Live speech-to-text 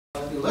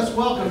to do. Let's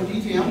welcome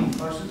DTM.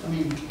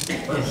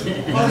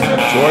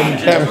 Jordan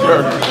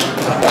Camenker.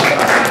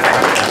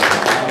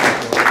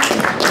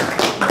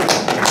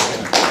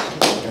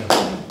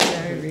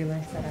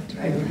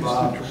 Thank you,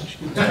 Bob.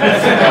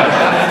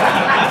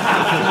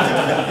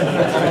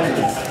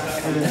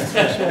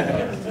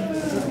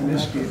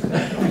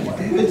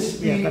 Good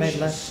speech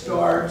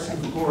starts,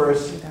 of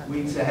course,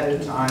 weeks ahead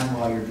of time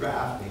while you're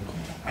drafting.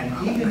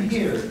 And even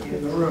here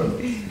in the room,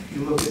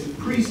 you look at the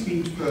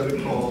pre-speech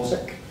protocols.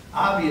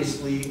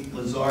 Obviously,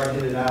 Lazar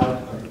hit it out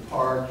of the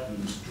park. He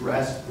was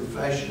dressed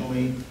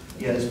professionally.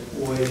 He had his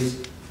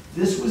poise.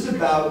 This was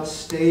about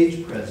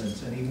stage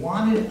presence, and he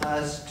wanted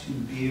us to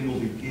be able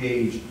to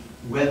gauge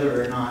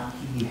whether or not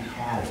he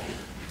had it.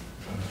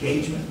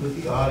 Engagement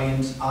with the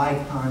audience,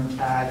 eye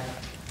contact.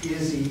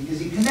 Is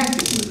he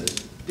connecting with us?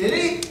 Did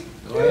he?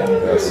 Oh, yeah.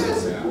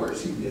 Yes, of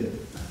course he did.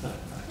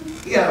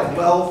 He had a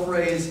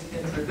well-phrased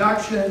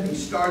introduction. He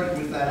started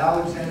with that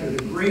Alexander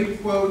the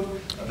Great quote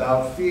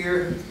about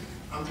fear.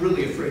 I'm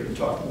really afraid to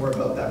talk more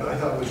about that, but I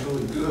thought it was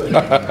really good.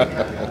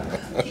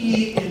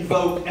 He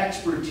invoked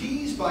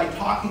expertise by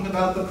talking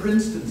about the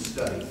Princeton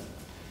study.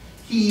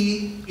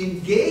 He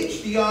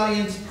engaged the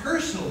audience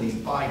personally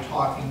by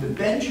talking to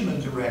Benjamin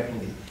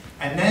directly.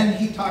 And then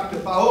he talked to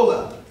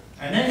Paola.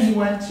 And then he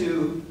went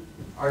to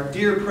our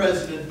dear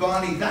President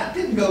Bonnie. That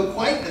didn't go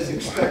quite as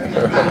expected.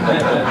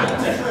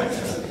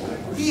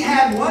 He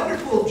had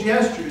wonderful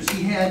gestures.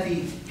 He had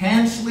the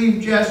hand sleeve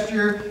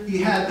gesture. He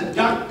had the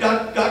duck,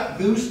 duck, duck,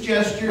 goose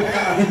gesture.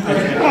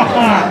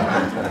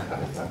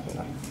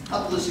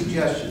 Couple of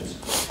suggestions.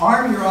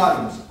 Arm your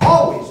audience.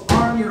 Always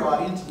arm your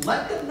audience.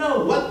 Let them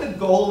know what the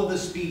goal of the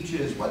speech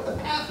is, what the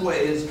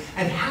pathway is,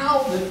 and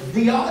how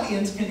the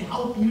audience can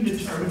help you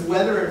determine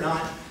whether or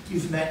not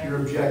you've met your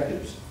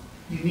objectives.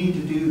 You need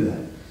to do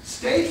that.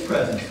 Stage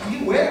presence. Be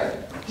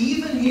aware.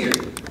 Even here,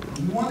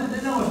 you wanted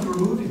to know if you were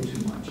moving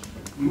too much.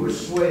 You were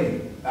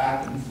swaying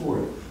back and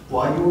forth.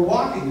 While you were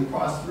walking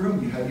across the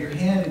room, you had your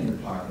hand in your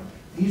pocket.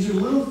 These are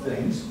little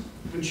things,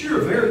 but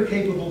you're a very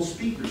capable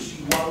speaker, so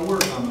you want to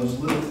work on those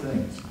little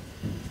things.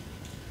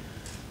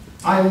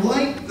 I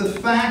like the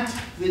fact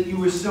that you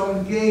were so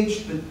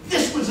engaged, but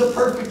this was a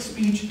perfect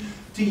speech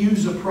to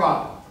use a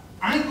prop.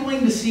 I'm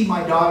going to see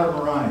my daughter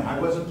Mariah. I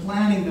wasn't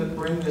planning to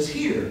bring this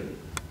here,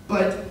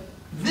 but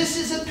this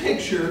is a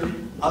picture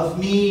of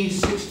me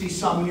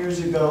 60-some years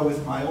ago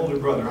with my older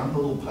brother. I'm the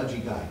little pudgy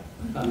guy.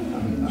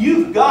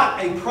 You've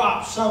got a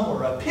prop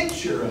somewhere, a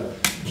picture, a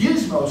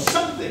gizmo,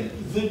 something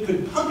that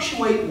could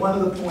punctuate one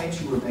of the points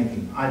you were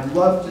making. I'd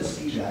love to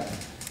see that.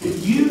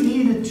 If you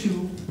needed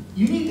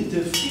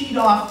to feed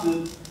off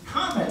the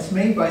comments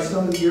made by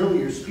some of the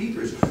earlier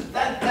speakers.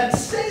 That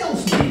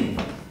sales meeting,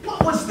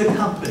 what was the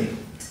company?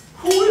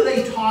 Who are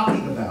they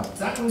talking about?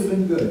 That would have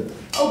been good.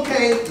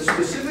 Okay, the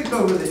specific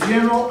over the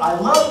general. I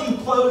love you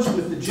closed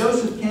with the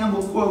Joseph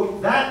Campbell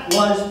quote. That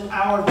was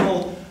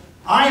powerful.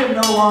 I am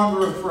no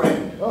longer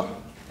afraid. Oh.